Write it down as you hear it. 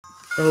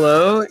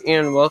Hello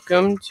and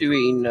welcome to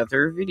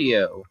another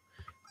video.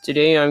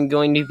 Today I'm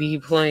going to be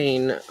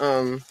playing,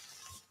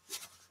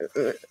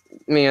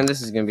 man,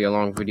 this is going to be a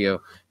long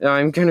video.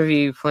 I'm going to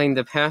be playing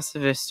the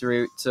pacifist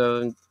route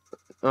of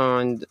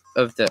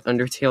the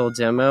Undertale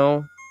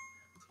demo.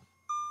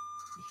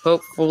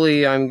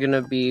 Hopefully I'm going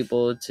to be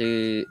able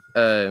to,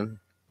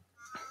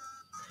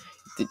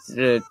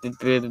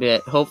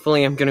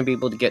 hopefully I'm going to be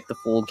able to get the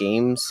full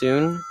game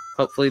soon.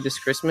 Hopefully this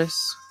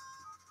Christmas.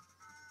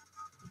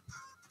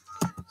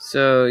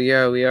 So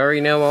yeah, we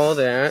already know all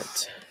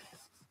that.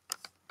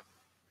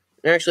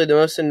 Actually, the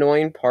most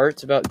annoying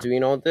part about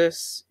doing all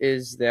this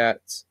is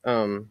that,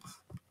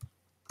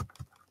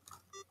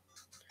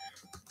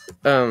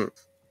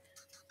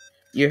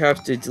 you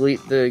have to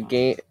delete the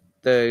game,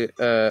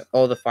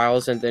 all the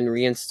files and then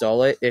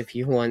reinstall it if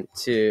you want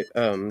to,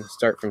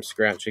 start from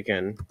scratch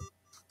again.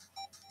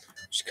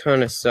 Which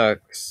kind of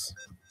sucks.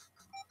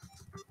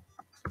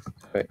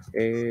 But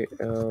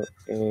ALAN.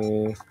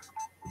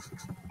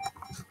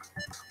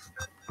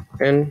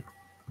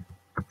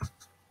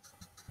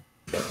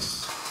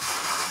 Yes.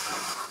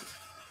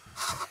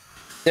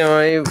 Now,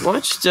 I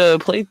watched a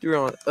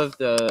playthrough of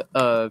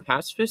the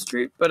pacifist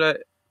route,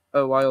 but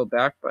a while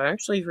back, but I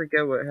actually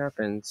forget what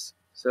happens.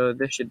 So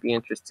this should be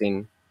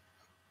interesting.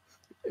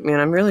 Man,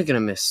 I'm really gonna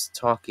miss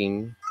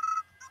talking.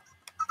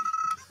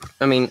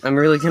 I'm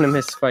really gonna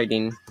miss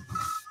fighting.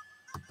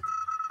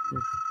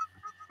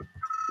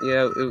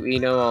 Yeah, we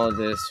know all of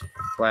this,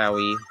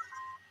 Flowey.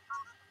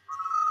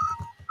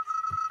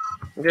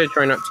 I'm gonna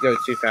try not to go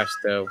too fast,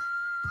 though.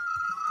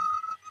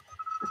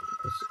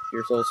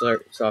 Your soul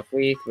starts off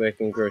weak, but it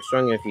can grow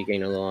strong if you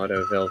gain a lot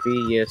of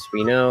LV. Yes,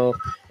 we know.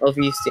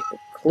 LV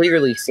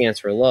clearly stands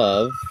for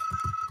love.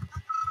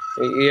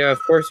 Yeah,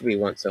 of course we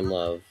want some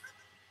love.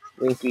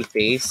 Winky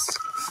face.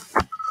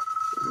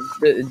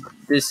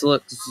 This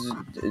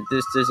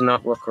does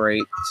not look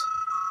right.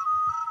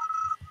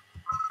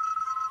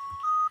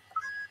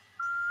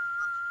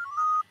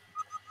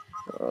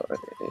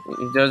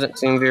 It doesn't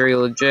seem very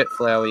legit,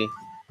 Flowey.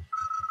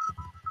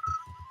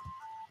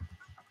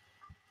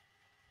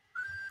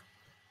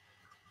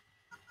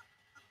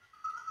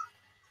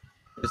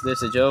 Is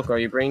this a joke? Are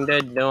you brain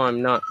dead? No,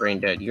 I'm not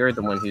brain dead. You're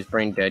the one who's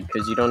brain dead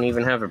because you don't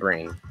even have a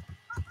brain.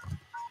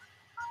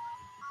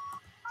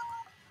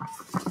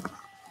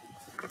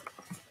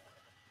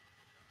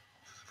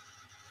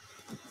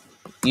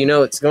 You know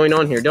what's going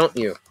on here, don't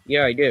you?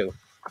 Yeah, I do.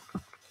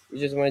 You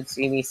just wanted to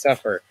see me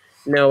suffer.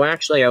 No,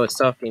 actually, I was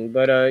talking,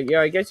 but,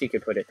 yeah, I guess you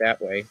could put it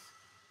that way.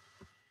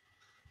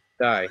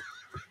 Die.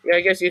 Yeah,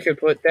 I guess you could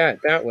put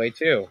that way,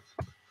 too.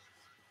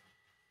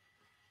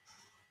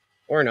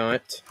 Or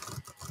not.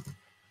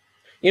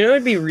 You know,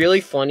 it'd be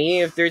really funny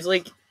if there's,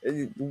 like,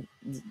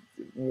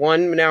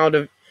 1 out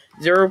of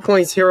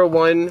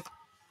 0.01%,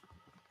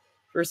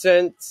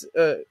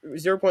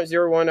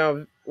 0.01 out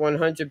of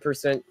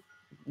 100%,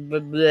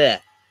 bleh.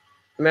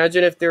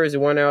 Imagine if there was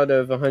 1 out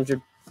of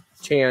 100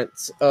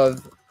 chance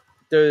of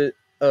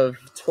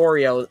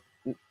Toriel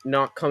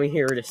not coming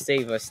here to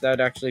save us.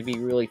 That'd actually be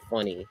really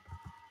funny.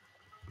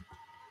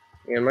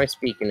 Yeah, my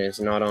speaking is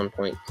not on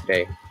point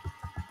today.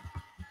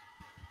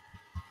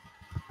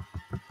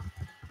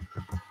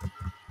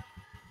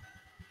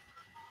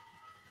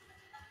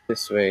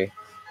 This way.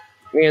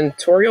 Man,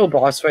 Toriel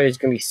boss fight is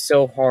gonna be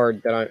so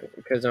hard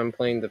because I'm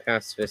playing the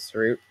pacifist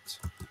route.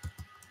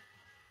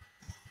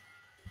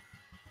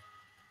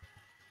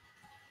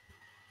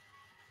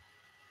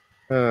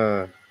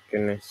 Oh,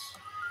 goodness.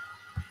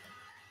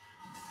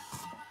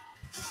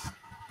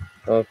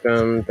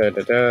 Welcome,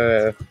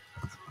 da-da-da.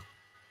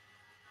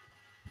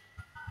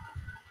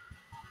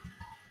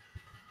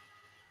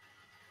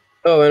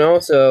 Oh, and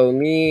also,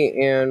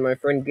 me and my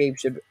friend Gabe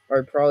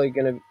are probably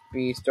gonna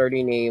be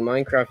starting a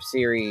Minecraft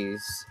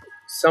series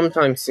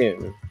sometime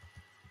soon.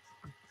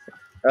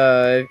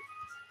 I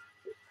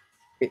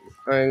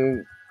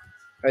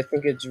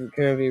think it's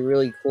gonna be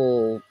really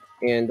cool,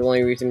 and the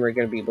only reason we're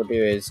gonna be able to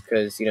do it is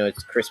because, you know,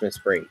 it's Christmas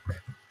break.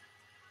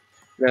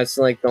 And that's,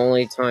 like, the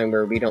only time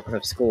where we don't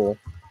have school.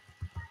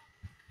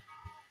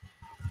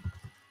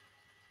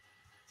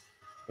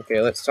 Okay,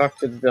 let's talk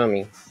to the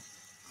dummy.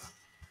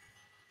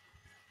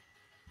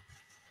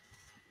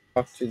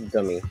 Talk to the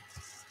dummy.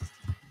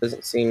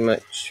 Doesn't seem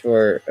much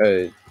for,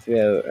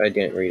 yeah, I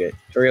didn't read it.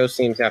 Torio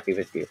seems happy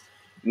with you.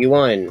 You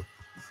won.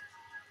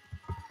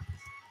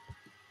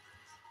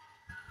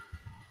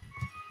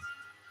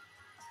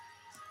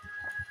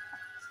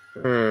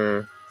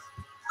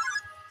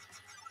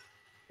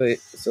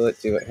 So let's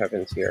see what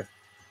happens here.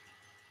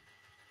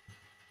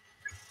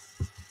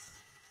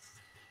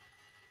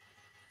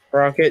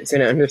 Rocket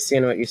didn't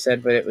understand what you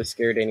said, but it was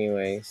scared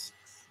anyways.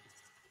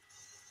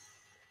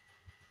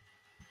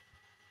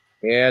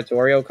 Yeah,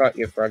 Torio caught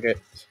you, Frogget.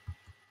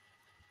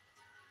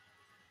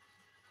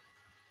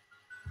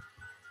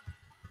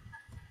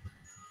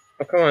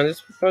 Oh, come on,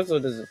 this puzzle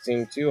doesn't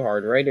seem too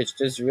hard, right? It's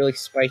just really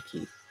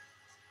spiky.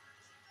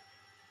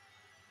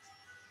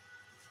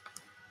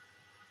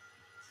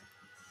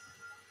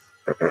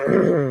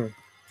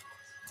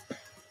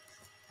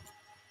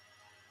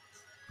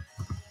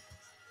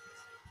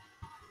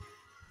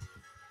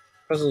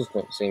 Puzzles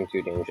don't seem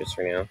too dangerous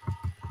for now.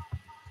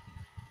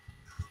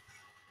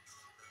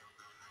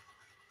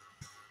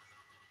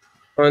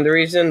 And the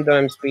reason that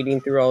I'm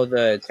speeding through all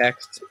the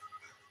text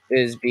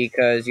is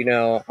because,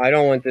 I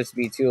don't want this to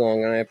be too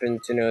long. I happen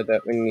to know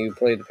that when you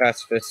play the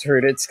pacifist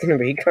route, it's going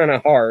to be kind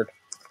of hard.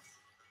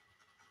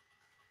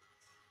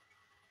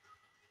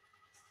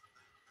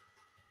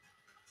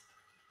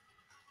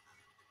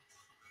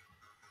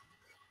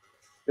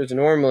 Because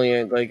normally,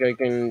 I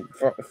can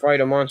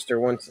fight a monster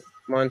once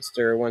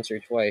or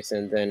twice,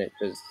 and then it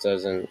just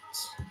doesn't,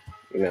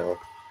 you know.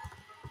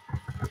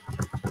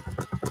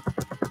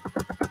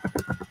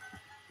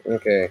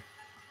 Okay.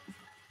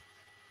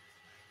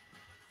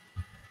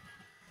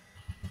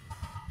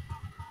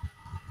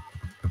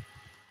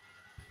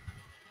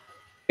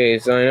 Okay,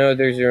 so I know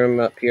there's a room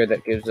up here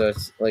that gives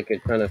us, like, a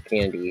ton of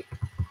candy.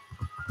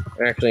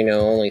 Actually, no,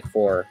 only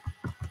 4.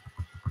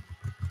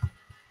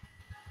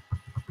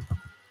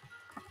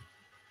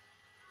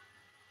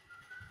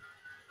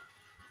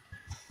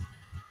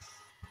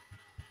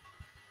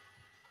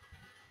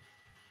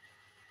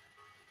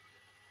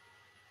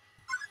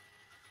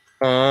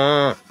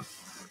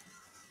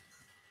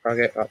 I'll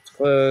get up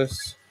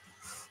close.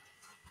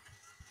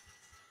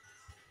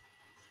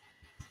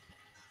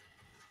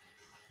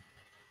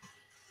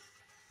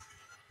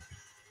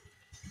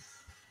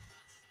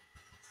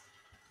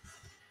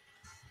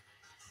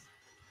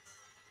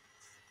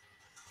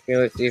 Okay,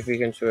 let's see if we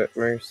can show it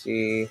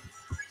mercy.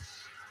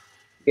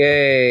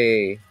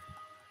 Yay! I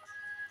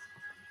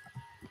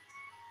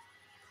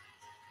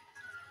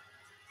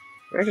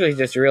actually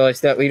just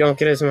realized that we don't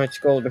get as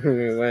much gold when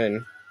we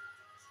win.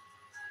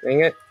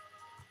 Dang it.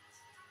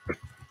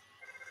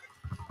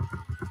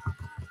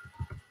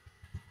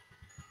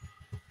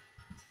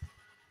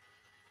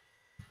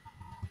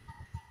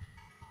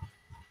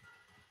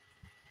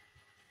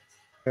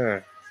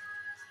 Huh.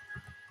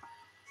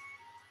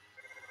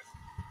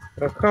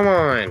 Oh, come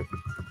on!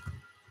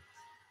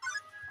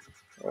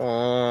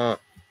 Aww.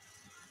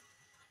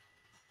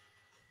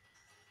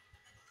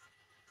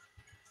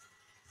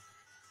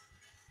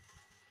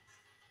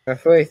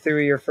 Halfway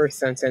through your first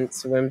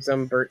sentence,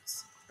 Whimsum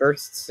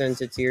bursts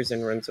into tears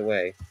and runs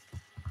away.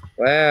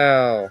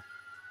 Wow.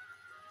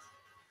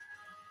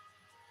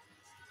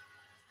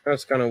 That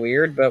was kind of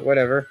weird, but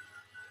whatever.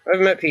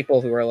 I've met people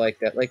who are like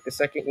that. Like, the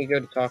second you go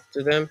to talk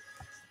to them,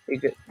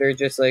 they're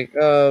just like,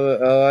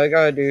 oh, I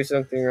gotta do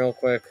something real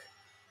quick.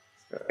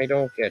 I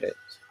don't get it.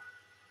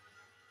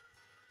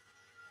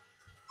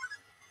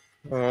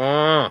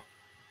 Aww.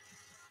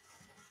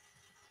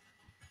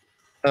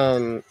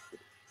 Um,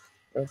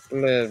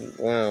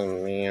 wow,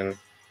 man.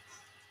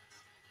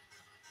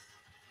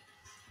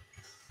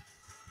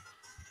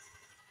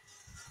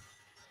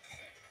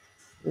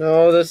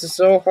 No, this is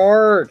so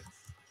hard.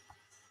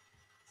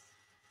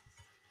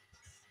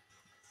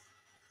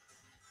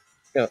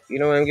 No, you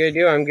know what I'm gonna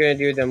do? I'm gonna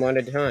do them one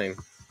at a time.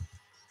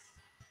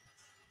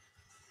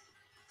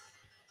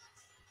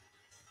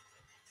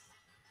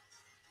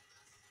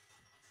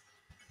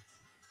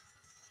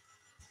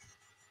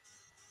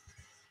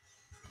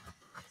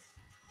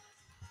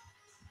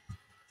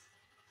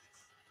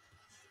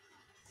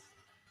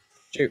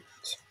 Shoot.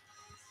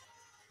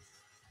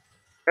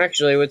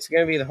 Actually, what's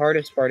gonna be the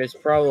hardest part is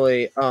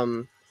probably,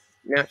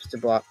 Napster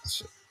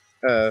blocks,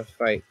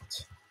 fight.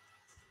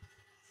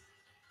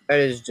 That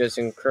is just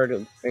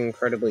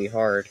incredibly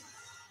hard.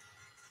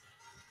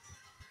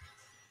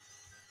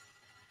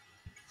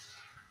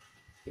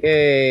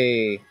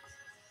 Yay!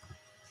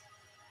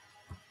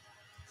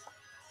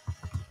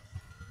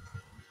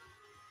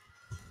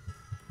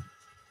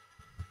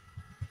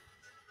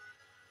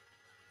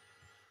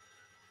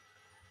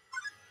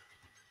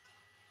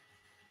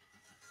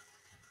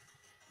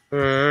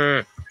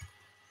 Mm.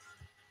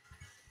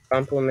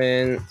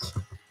 Compliment.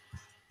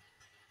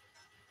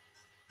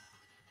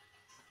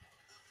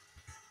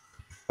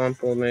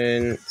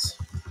 Compliment.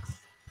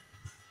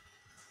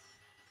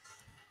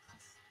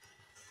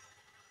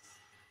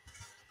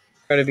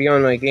 Try to be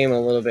on my game a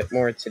little bit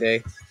more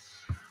today.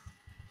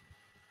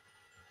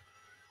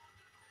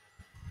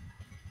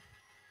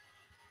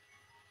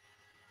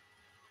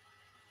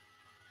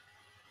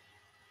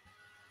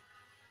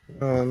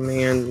 Oh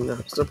man, the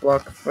Napster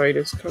block fight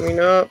is coming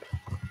up.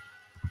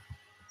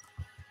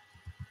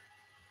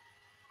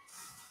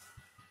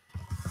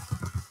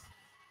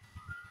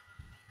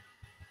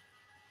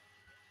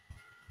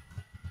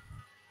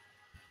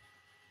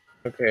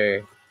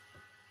 Okay.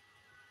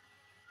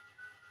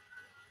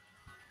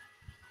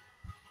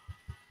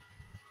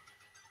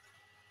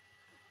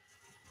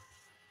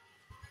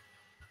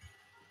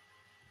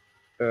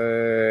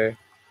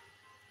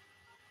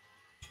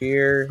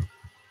 Here.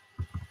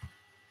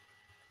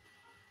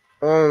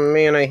 Oh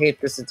man, I hate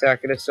this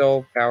attack. It is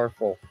so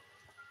powerful.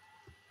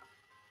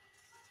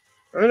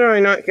 How did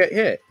I not get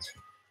hit?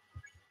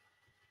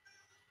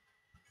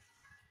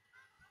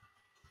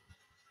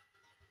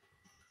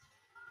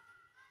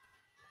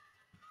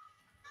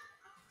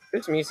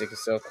 This music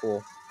is so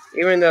cool.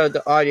 Even though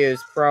the audio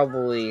is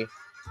probably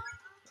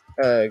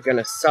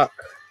gonna suck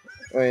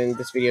when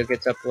this video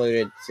gets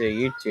uploaded to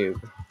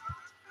YouTube.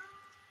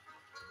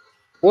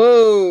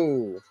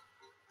 Whoa!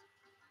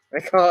 I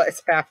call it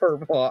Tapper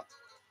Block.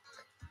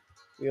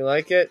 You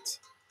like it?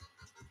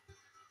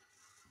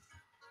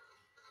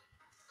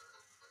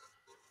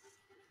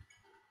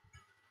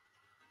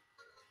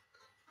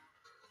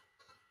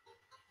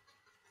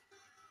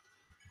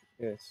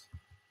 Yes.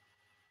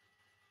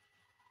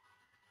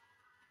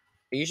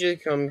 I usually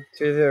come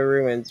to the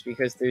ruins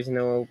because there's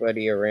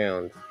nobody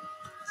around.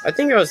 I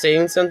think I was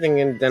saying something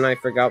and then I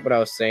forgot what I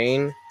was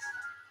saying.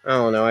 I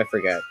don't know, I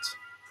forget.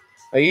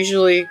 I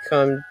usually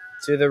come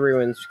to the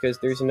ruins because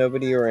there's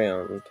nobody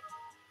around.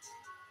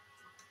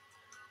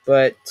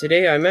 But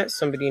today I met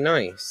somebody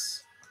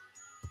nice.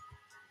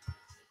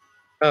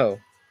 Oh,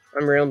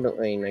 I'm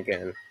rambling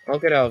again. I'll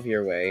get out of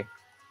your way.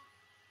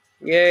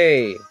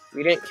 Yay!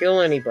 We didn't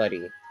kill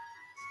anybody.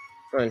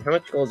 Come on, how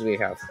much gold do we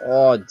have?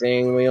 Oh,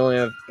 dang, we only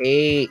have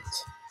 8.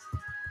 It's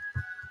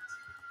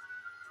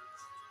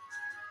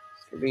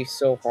gonna be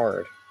so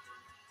hard.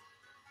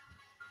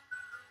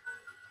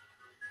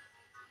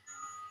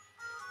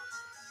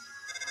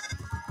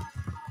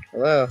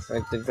 Hello?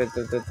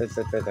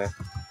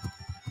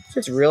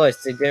 Just realized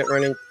they didn't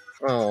run in.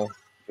 Oh,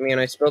 man,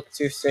 I spoke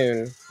too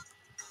soon.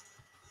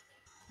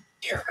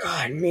 Dear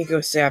God,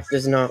 Miko Sap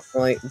does not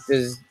like.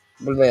 Does.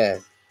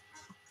 Bleh.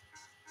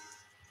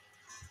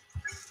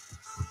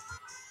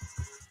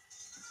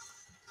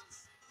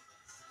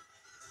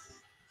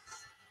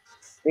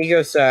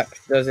 Miko Sap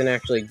doesn't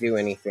actually do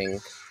anything.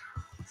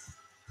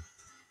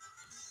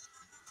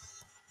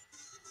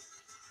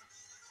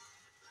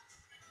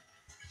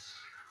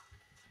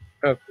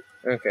 Oh,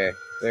 okay.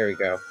 There we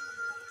go.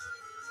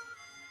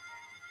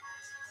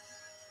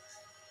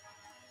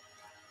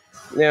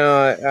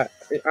 No,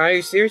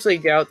 I seriously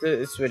doubt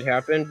this would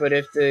happen. But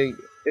if the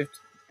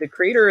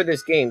creator of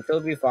this game,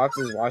 Philip Fox,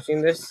 is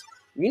watching this,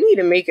 you need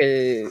to make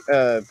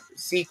a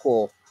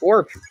sequel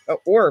or a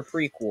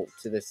prequel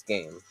to this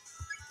game.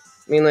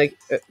 I mean, like,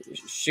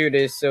 shoot,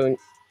 it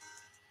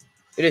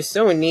is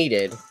so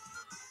needed.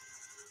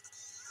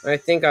 I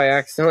think I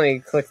accidentally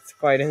clicked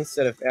fight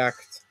instead of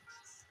act.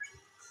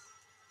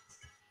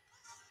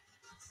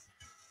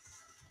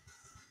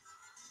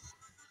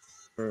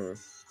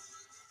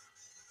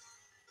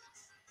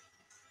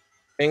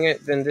 Dang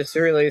it, then this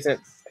really isn't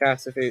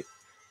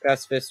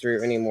pacifist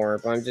route anymore,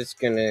 but I'm just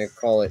gonna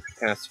call it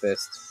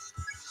pacifist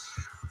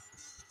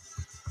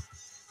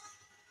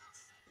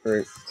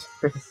route.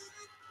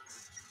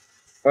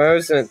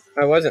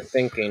 I wasn't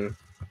thinking.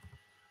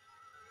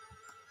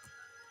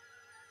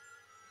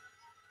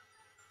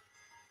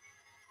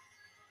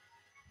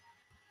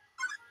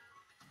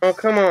 Oh,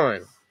 come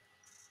on.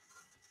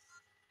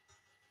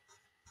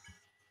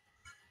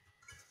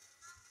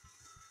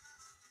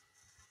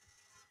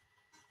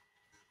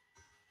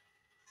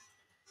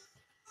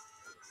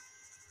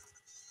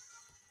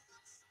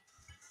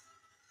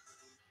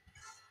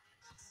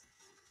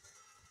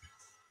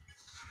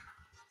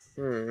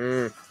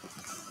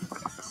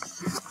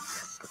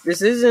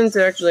 This isn't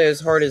actually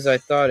as hard as I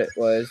thought it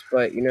was,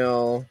 but you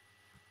know,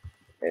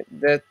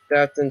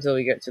 that's until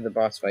we get to the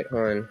boss fight.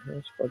 Hold on, how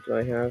much gold do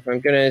I have? I'm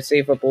gonna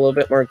save up a little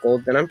bit more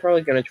gold. Then I'm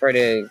probably gonna try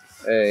to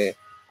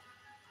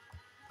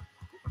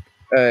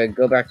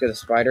go back to the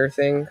spider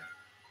thing.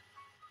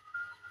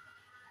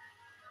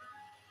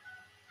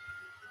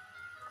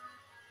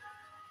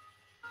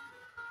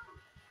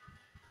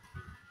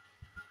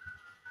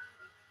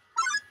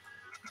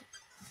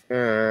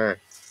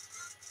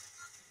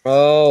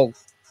 Oh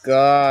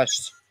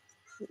gosh,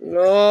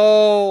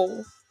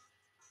 no.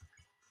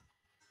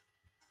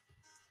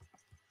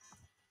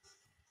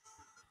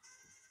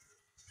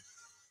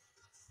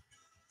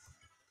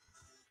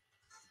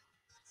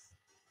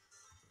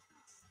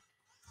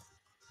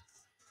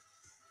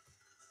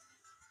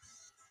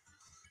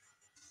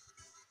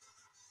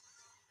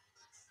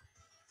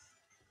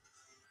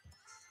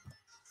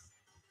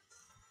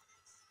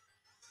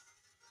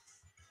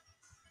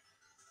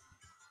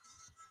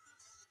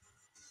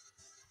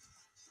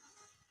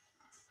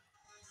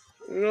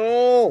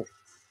 No.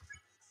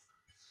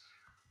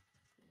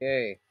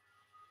 Yay.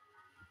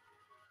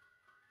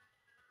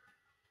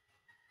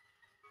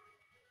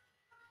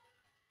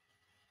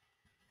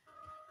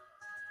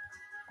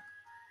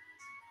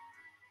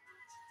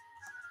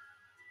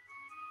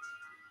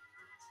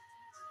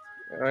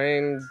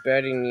 I'm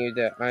betting you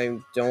that I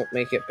don't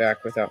make it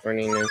back without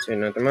running into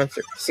another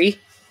monster.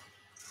 See?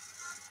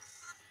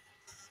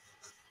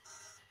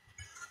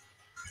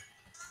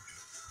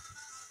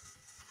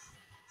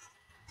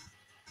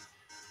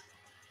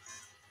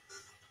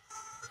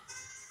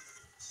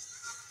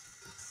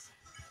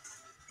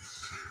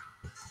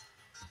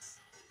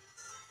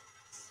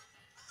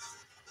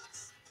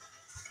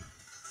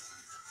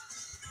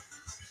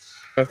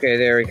 Okay,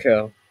 there we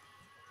go.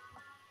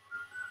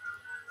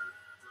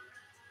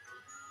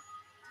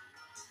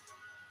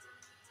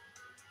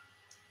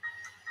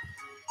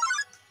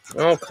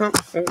 Oh, come...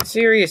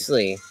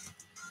 seriously.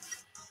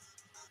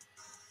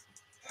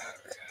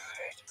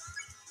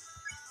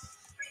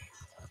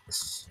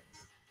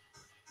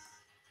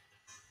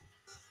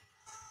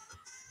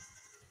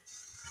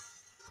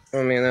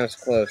 Oh man, that was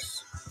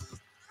close.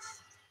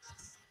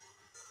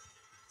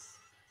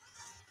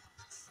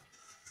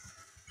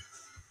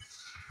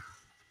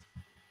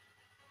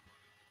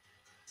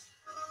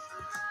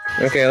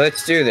 Okay,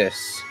 let's do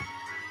this.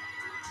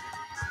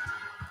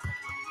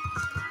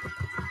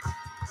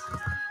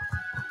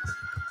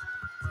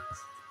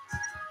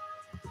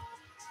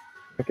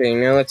 Okay,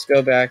 now let's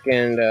go back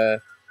and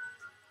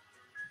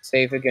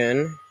save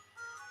again.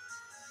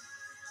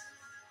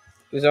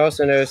 Just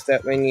also notice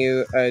that when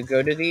you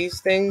go to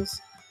these things,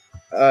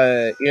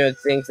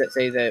 things that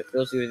say that it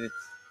fills you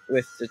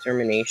with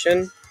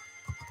determination,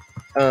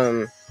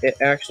 it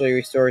actually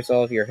restores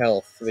all of your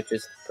health, which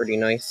is pretty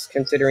nice,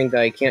 considering that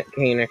I can't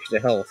gain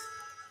extra health.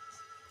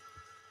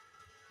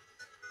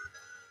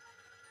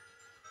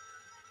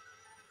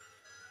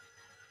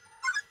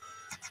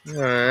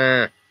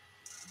 Ah.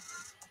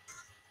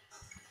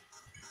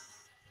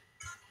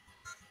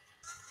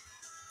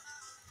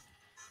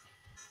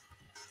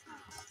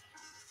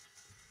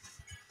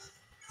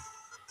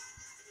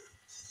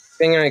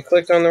 Dang, I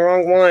clicked on the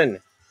wrong one.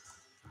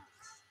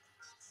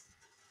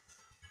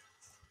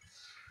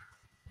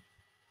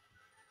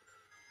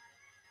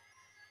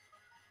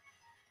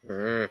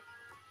 Mm.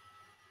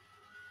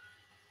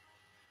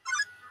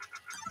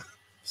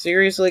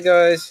 Seriously,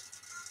 guys?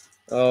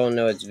 Oh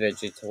no, it's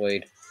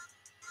Vegetoid.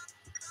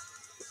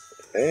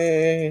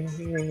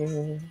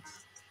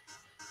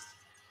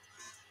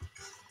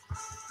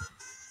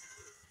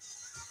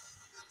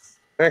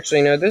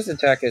 Actually, no, this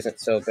attack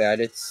isn't so bad.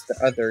 It's the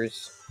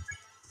others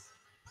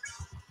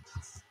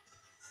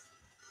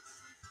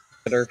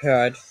that are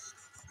bad.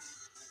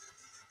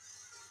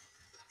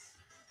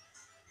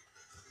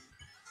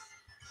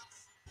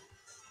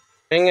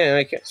 Dang it,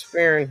 I can't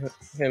spare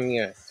him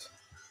yet.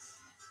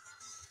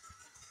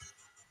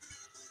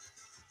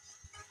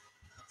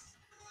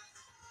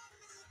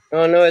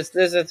 Oh no, it's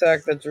this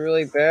attack that's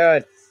really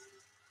bad.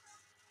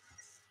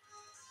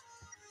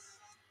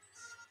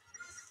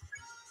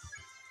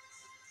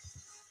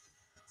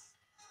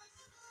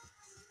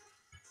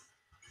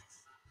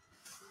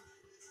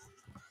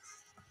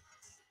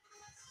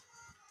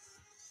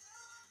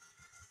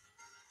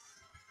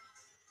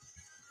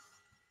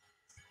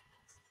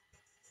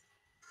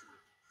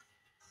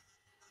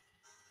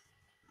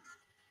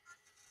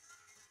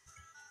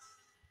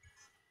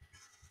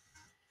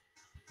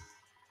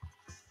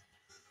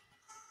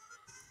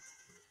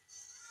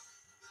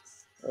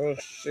 Oh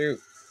shoot.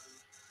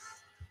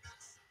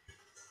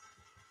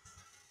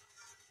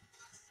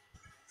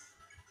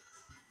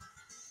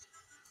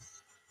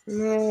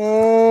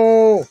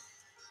 No!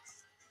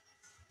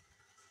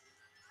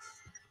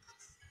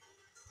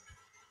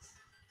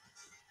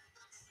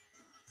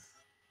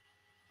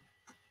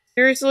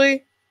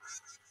 Seriously?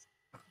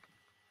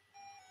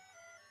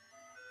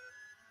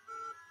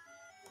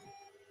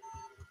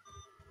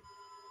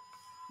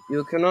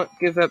 You cannot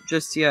give up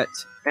just yet,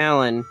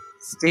 Alan.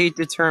 Stay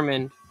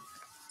determined.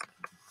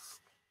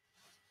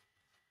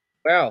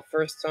 Wow,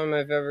 first time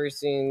I've ever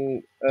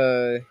seen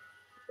a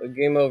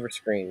game over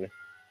screen.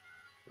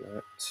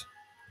 Not.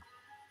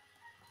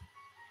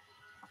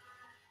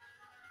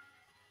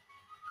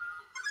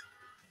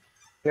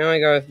 Now I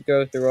gotta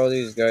go through all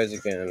these guys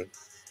again.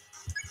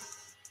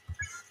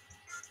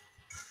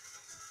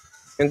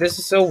 And this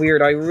is so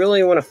weird, I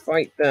really want to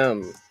fight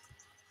them.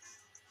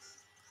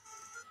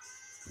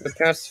 The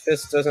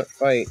pacifist doesn't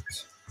fight.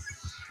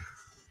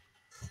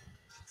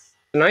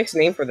 A nice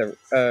name for the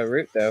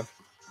route, though.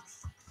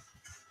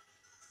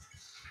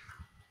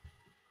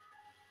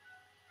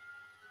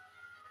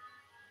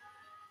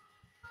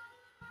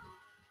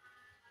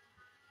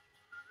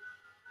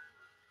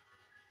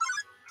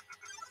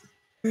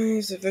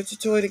 Is it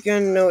Vegetoid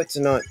again? No, it's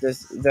not.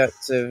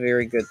 That's a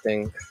very good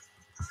thing.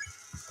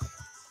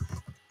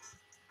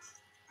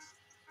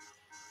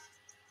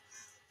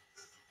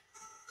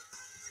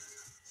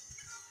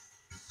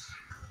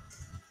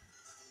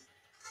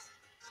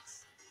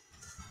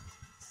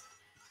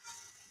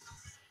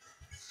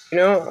 You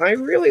know, I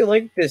really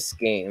like this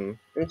game.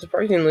 And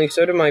surprisingly,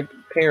 so do my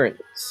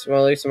parents.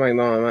 Well, at least my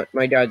mom.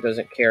 My dad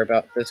doesn't care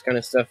about this kind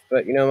of stuff,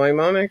 but, you know, my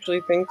mom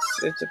actually thinks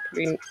it's a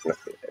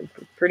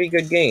pretty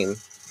good game.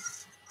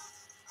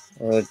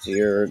 Oh,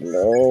 dear.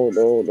 No,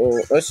 no,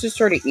 no. Let's just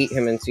try to eat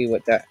him and see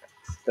what that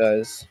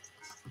does.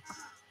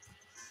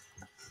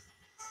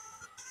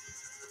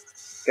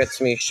 Gets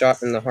me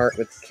shot in the heart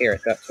with the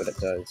carrot. That's what it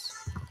does.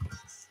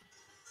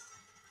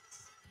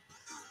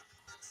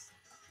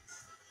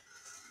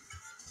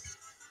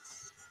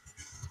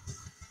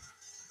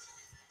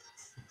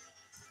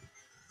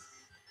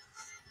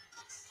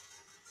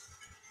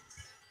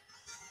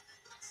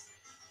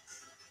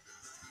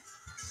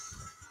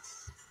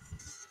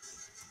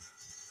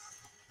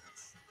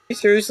 You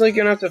seriously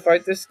gonna have to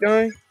fight this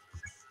guy?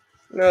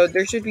 No,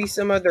 there should be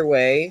some other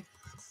way.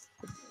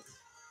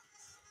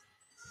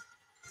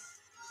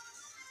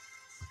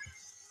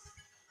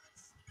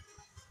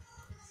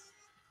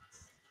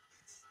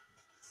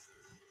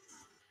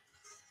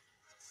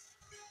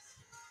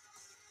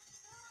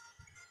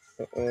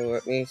 Uh-oh,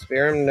 let me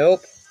spare him.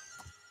 Nope.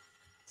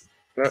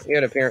 Not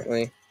yet,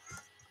 apparently.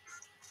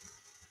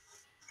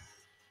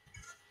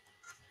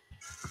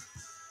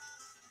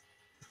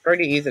 Tried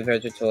to eat the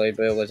Vegetoid,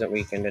 but it wasn't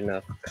weakened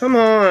enough. Come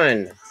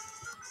on!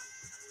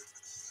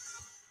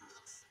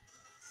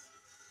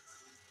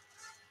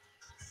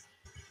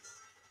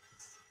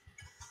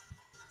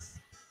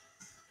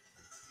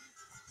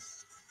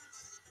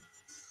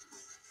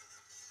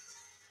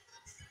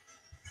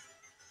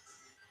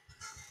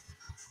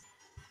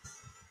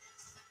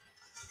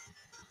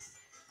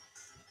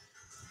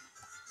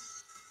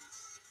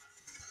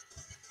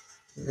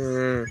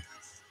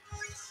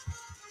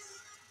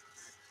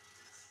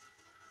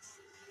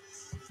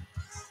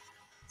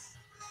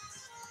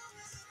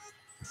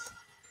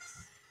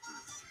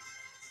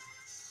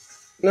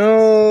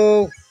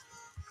 No!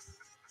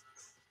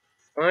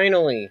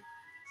 Finally!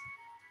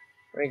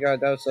 My god,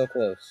 that was so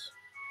close.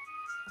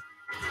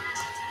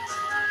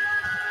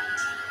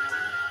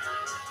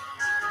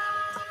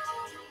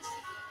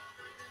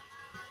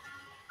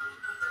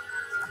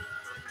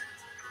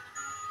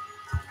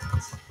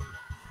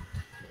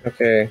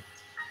 Okay.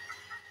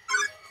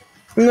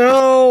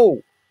 No!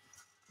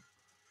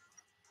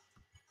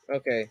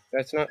 Okay,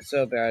 that's not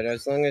so bad.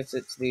 As long as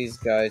it's these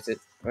guys,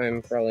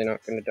 I'm probably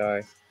not gonna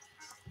die.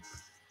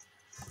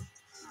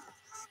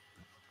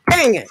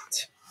 Dang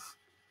it!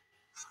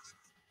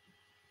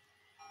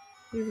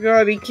 You've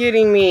gotta be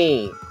kidding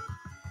me!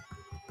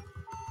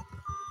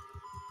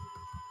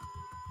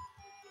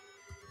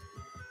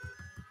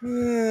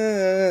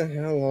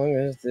 How long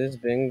has this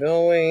been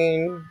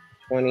going?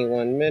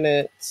 21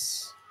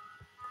 minutes.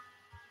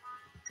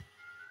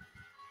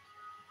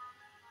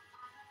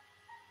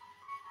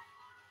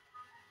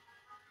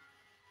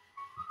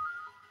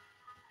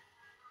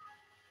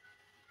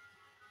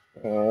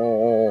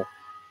 Oh.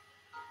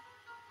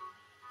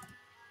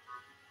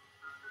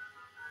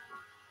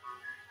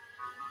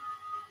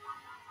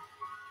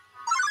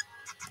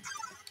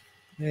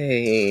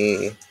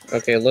 Hey.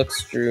 Okay,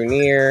 looks drew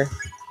near.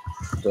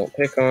 Don't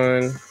pick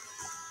on.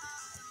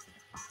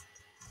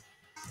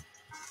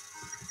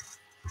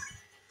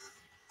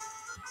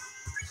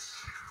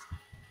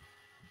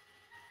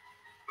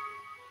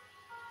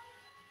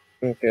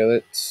 Okay,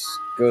 let's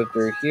go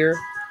through here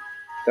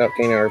without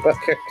getting our butt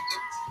kicked.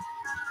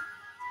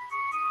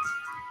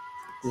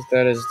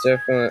 That has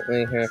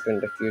definitely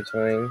happened a few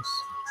times.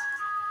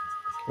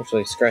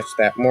 Actually, scratch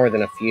that, more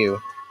than a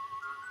few.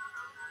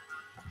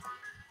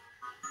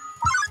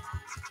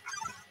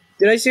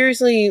 Did I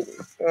seriously?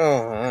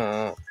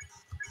 Oh.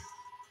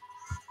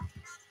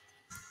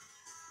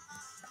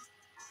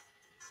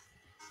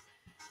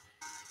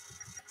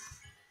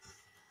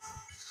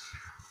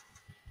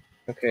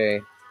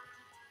 Okay.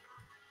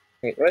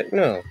 Wait, what?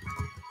 No.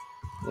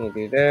 You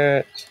do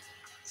that.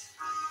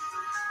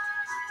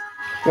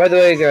 By the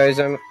way, guys,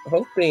 I'm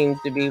hoping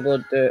to be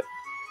able to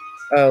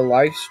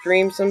live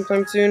stream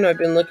sometime soon. I've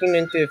been looking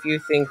into a few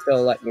things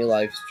that'll let me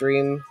live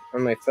stream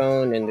on my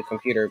phone and the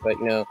computer, but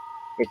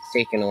it's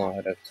taken a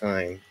lot of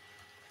time.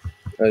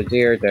 Oh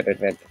dear,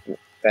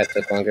 that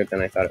took longer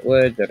than I thought it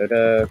would.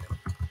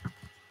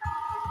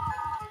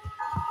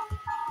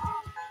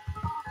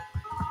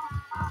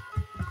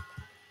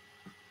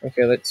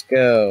 Okay, let's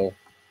go.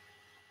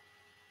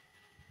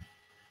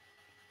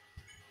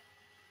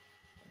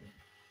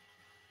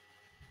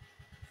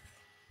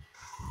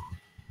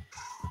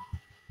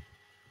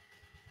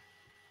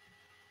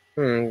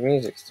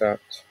 Music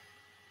stopped.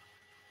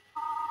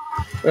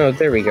 Oh,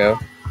 there we go.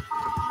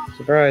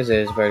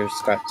 Surprises,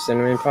 butterscotch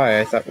cinnamon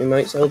pie. I thought we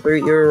might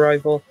celebrate your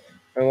arrival.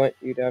 I want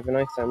you to have a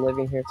nice time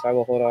living here, so I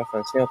will hold off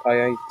on snail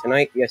pie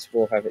tonight. Yes,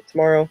 we'll have it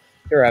tomorrow.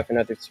 Here, I have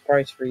another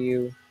surprise for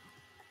you.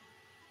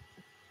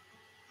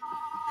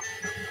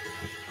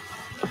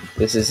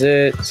 This is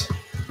it.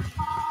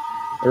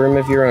 A room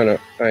of your own.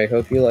 I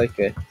hope you like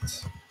it.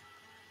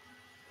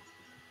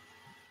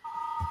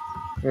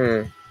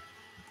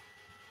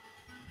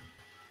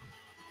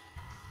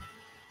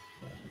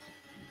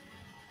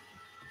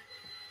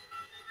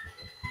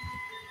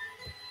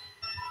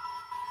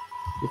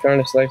 You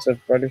found a slice of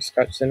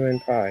butterscotch cinnamon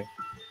pie.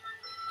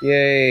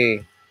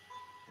 Yay!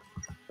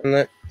 And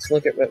let's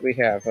look at what we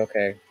have.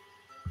 Okay.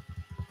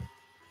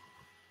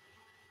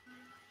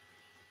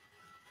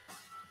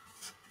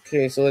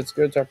 Okay, so let's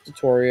go talk to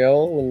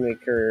Toriel and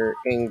make her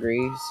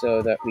angry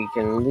so that we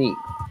can leave.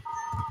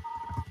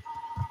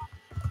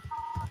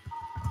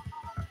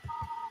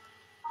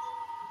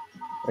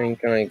 When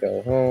can I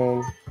go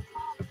home?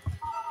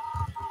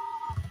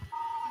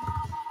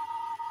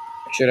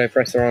 Should I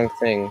press the wrong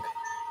thing?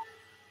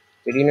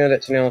 Did you know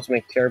that snails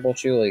make terrible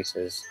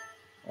shoelaces?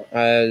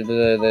 Wow.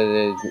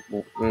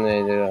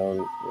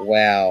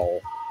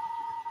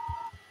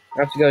 I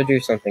have to go do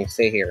something.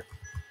 Stay here.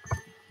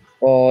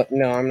 Well,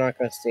 no, I'm not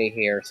gonna stay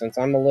here. Since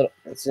I'm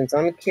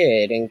a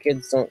kid and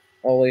kids don't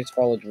always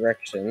follow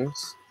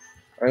directions,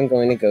 I'm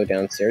going to go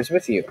downstairs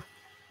with you.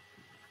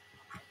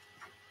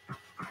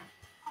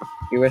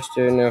 You wish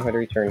to know how to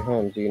return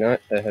home, do you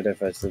not? Ahead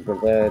of us. If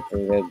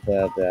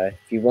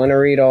you want to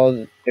read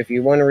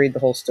the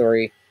whole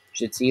story, you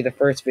should see the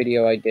first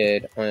video I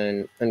did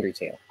on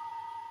Undertale.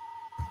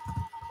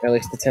 At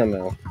least the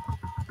demo.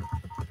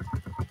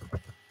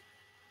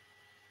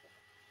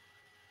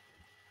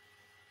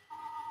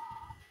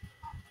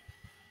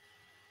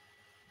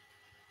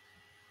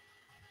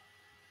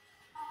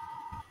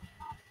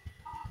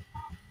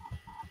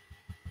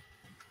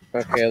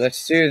 Okay,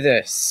 let's do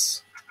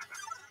this.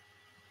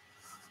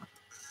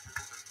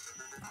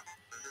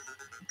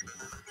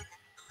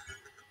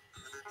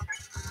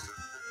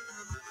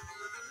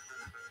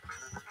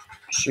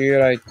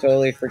 Shoot, I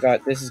totally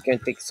forgot. This is gonna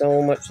take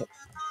so much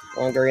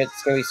longer.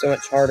 It's gonna be so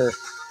much harder.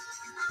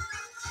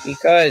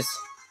 Because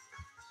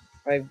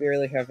I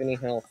barely have any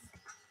health.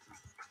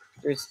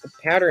 There's a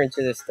pattern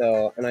to this,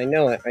 though, and I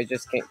know it. I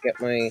just can't get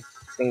my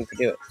thing to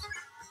do it.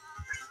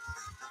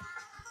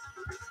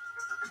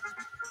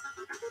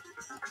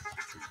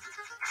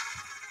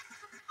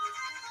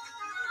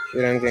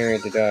 Shoot, I'm getting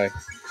ready to die.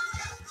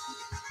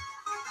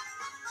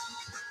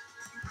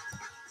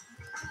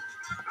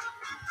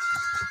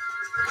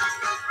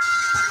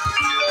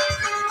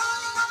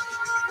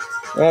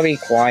 I'll be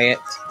quiet.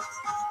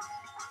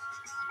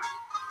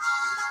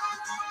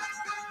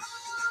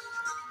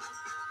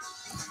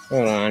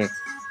 Hold on.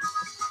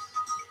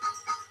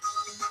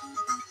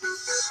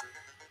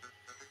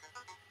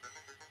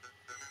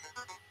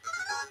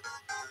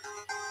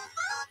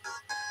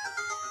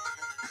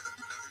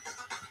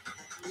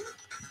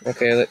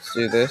 Okay, let's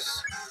do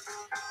this.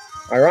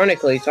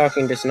 Ironically,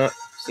 talking does not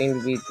seem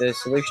to be the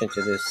solution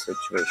to this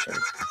situation.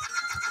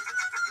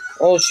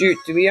 Oh shoot,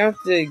 do we have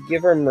to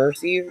give her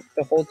mercy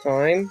the whole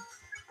time?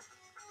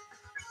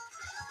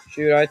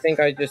 Shoot, I think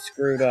I just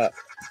screwed up.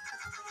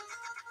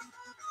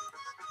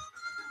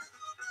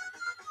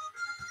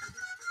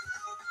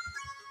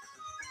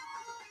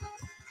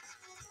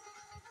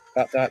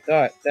 Dot dot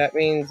dot. That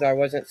means I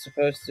wasn't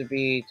supposed to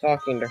be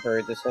talking to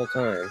her this whole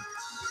time.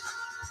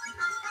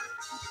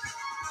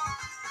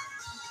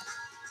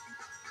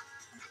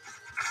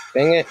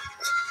 Dang it.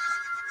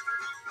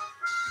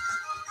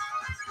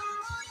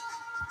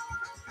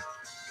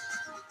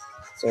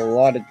 It's a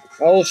lot of...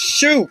 Oh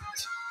shoot!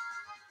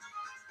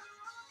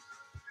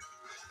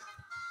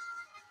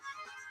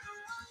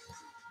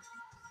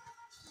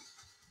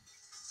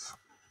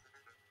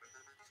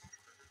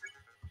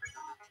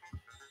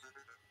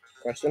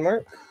 Question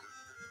mark?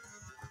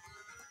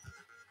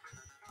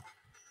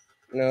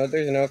 No,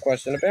 there's no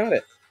question about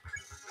it.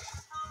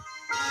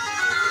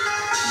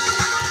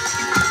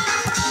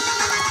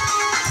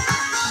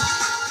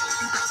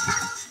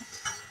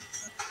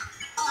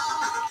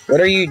 What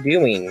are you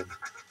doing?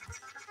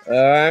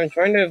 I'm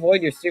trying to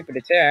avoid your stupid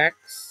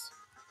attacks.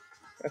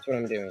 That's what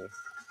I'm doing.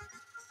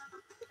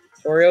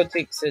 Torio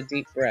takes a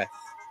deep breath.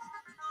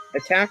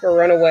 Attack or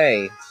run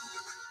away.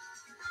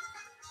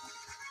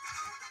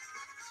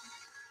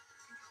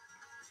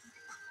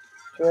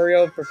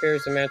 Torio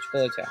prepares a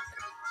magical attack.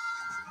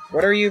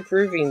 What are you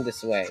proving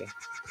this way?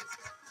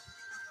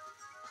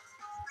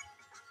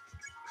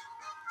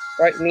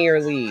 Fight me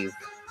or leave.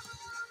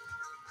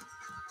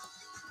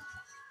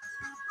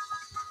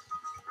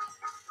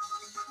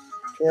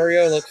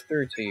 Torio looks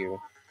through to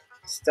you.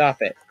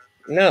 Stop it.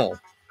 No.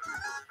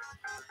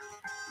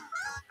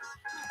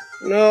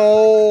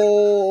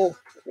 No!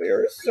 We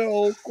are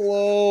so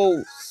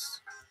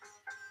close.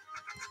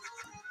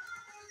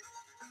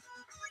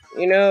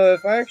 You know,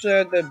 if I actually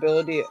had the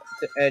ability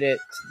to edit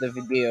the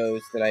videos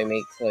that I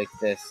make like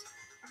this,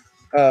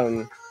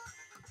 it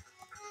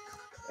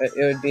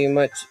would be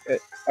much...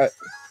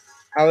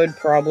 I would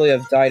probably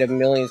have died a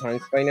million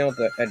times by now,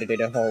 but edited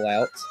it all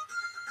out.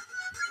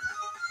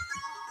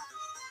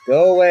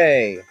 Go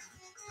away.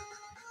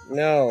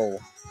 No.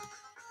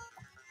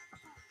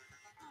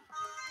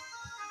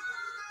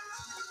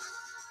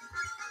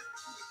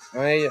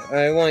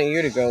 I want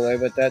you to go away,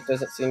 but that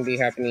doesn't seem to be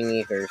happening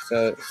either,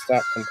 so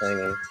stop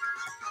complaining.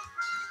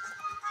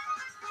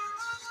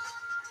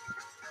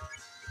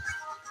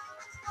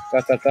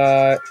 Dot dot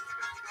dot.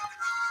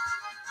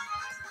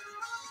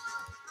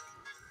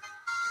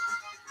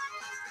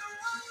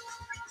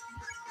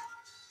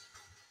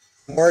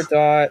 More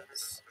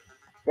dots.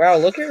 Wow,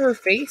 look at her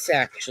face,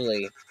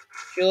 actually.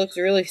 She looks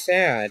really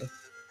sad.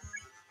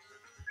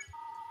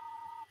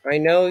 I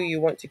know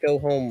you want to go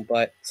home,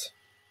 but...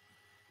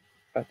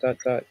 Dot dot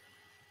dot.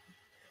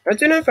 I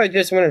don't know if I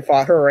just went and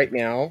fought her right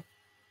now.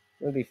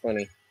 It would be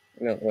funny.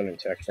 No, it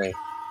wouldn't, actually.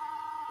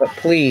 But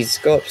please,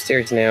 go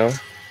upstairs now.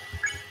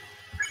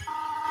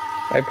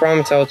 I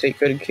promise I will take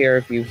good care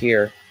of you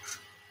here.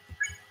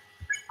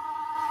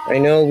 I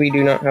know we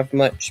do not have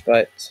much,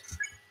 but...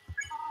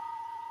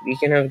 we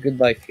can have a good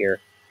life here.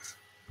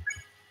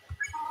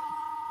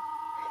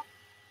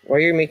 Why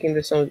are you making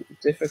this so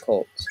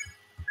difficult?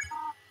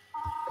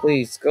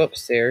 Please, go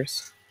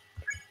upstairs.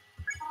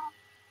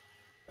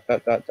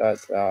 Dot dot dot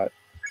dot.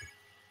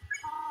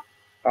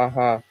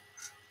 Aha.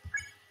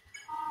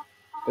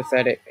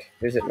 Pathetic,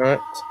 is it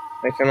not?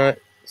 I cannot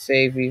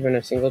save even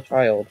a single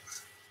child.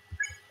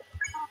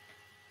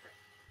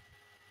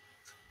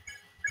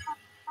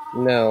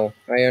 No,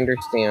 I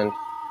understand.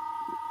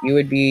 You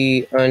would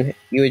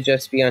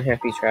just be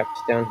unhappy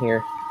trapped down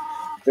here.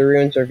 The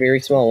ruins are very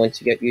small once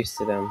you get used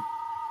to them.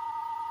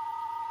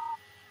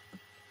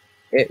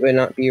 It would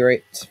not be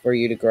right for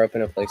you to grow up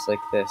in a place like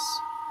this.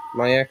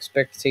 My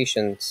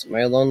expectations,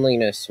 my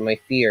loneliness, my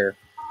fear.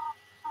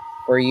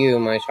 For you,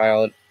 my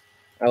child,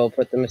 I will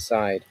put them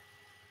aside.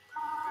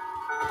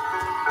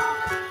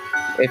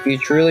 If you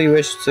truly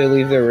wish to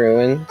leave the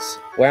ruins...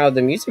 Wow,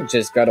 the music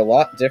just got a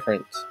lot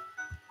different.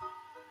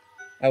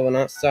 I will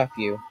not stop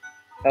you.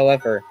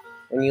 However,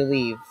 when you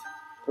leave,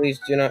 please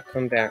do not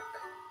come back.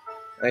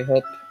 I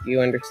hope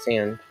you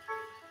understand.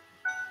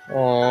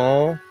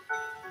 Aww.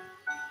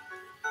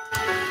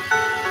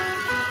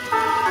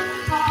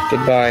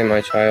 Goodbye,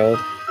 my child.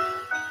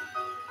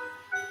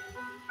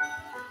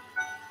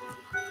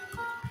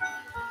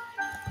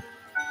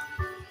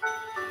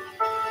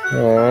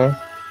 Aww.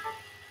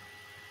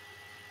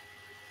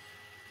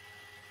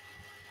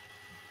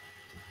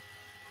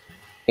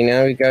 And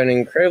now we got an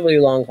incredibly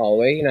long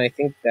hallway, and I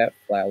think that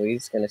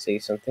Flowey's gonna say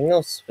something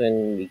else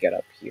when we get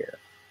up here.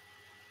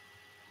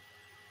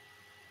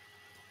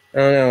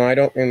 Oh no, I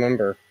don't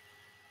remember.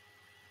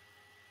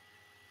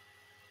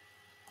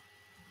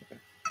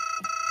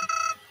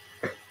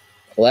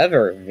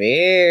 Clever,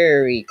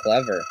 very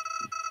clever.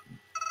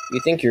 You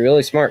think you're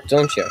really smart,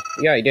 don't you?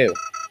 Yeah, I do.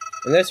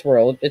 In this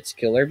world, it's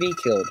kill or be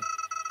killed.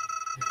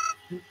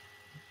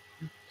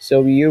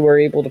 So you were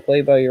able to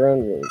play by your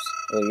own rules.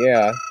 Well,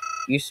 yeah.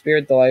 You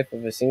spared the life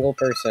of a single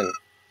person.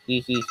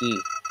 He.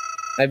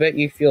 I bet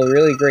you feel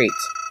really great.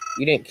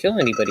 You didn't kill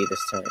anybody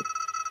this time.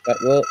 But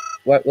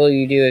what will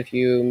you do if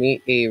you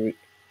meet a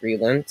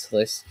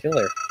relentless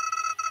killer?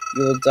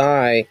 You will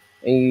die,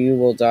 and you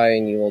will die,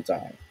 and you will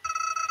die.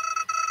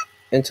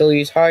 Until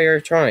you tire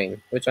of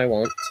trying, which I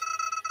won't.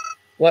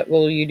 What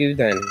will you do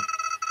then?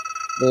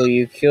 Will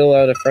you kill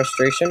out of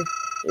frustration,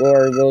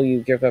 or will you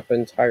give up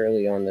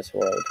entirely on this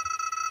world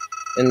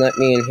and let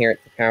me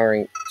inherit the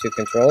power to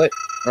control it?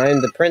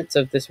 I'm the prince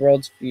of this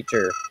world's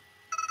future.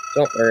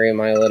 Don't worry,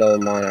 my little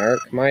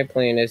monarch. My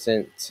plan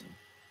isn't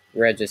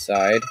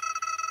regicide.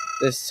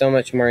 This is so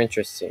much more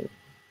interesting.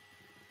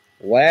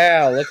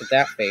 Wow, look at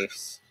that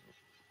face.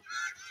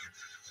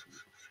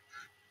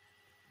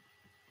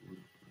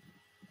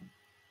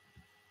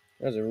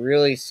 That was a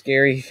really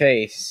scary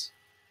face.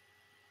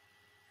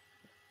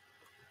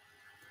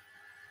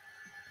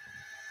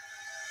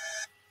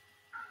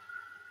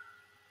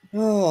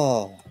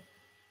 Oh.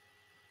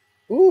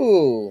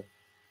 Ooh.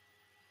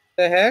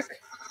 The heck?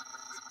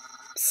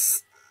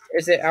 Psst.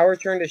 Is it our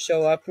turn to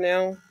show up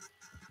now?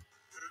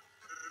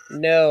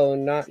 No,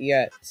 not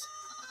yet.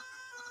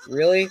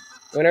 Really?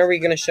 When are we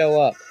gonna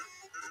show up?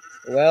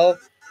 Well,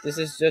 this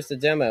is just a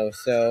demo,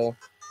 so...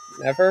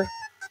 Never?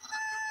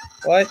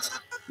 What?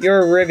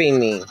 You're ribbing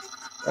me.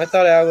 I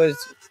thought I was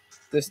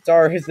the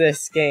star of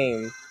this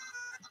game.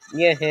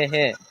 Yeah,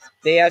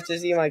 they have to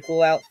see my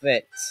cool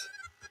outfit.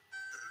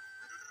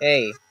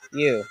 Hey,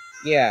 you.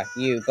 Yeah,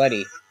 you,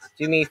 buddy.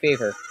 Do me a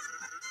favor.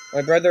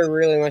 My brother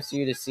really wants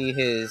you to see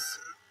his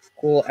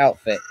cool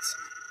outfit.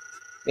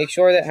 Make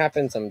sure that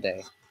happens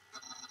someday.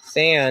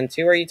 Sans,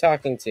 who are you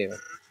talking to?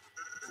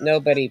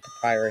 Nobody,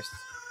 Papyrus.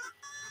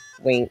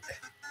 Wink.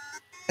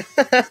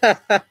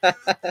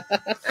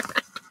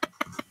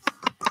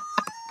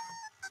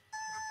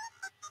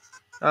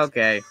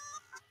 Okay.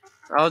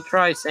 I'll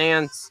try,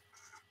 Sans.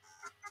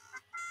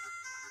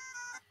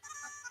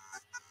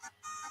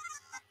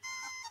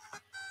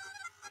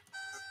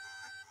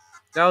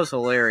 That was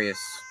hilarious.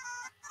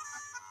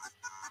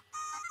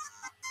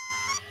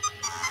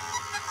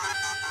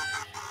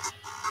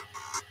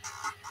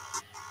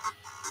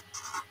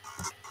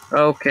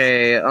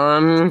 Okay,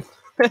 I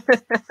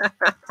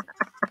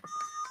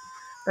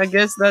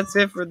guess that's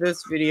it for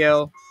this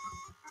video.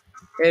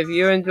 If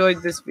you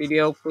enjoyed this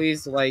video,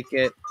 please like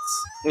it.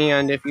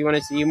 And if you want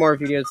to see more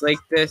videos like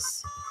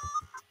this,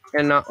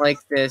 and not like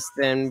this,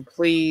 then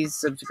please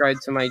subscribe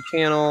to my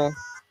channel.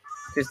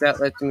 Because that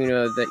lets me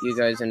know that you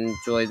guys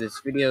enjoy this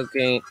video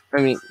game.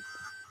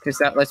 Because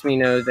that lets me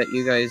know that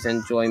you guys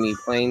enjoy me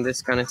playing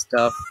this kind of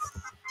stuff.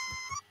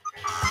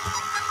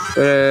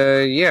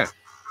 But, yeah.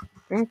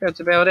 I think that's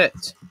about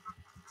it.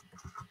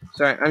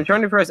 Sorry, I'm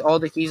trying to press all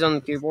the keys on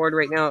the keyboard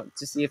right now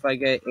to see if I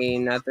get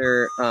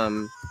another,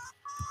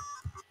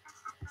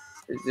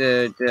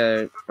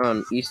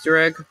 Easter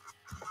egg.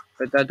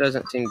 But that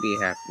doesn't seem to be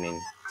happening.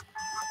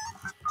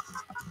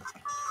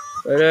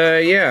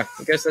 But, yeah.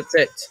 I guess that's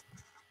it.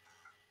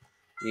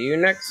 See you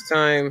next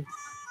time.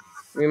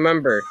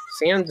 Remember,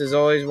 Sans is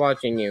always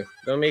watching you.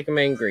 Don't make him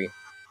angry.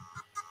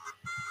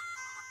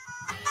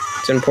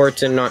 It's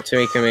important not to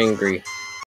make him angry.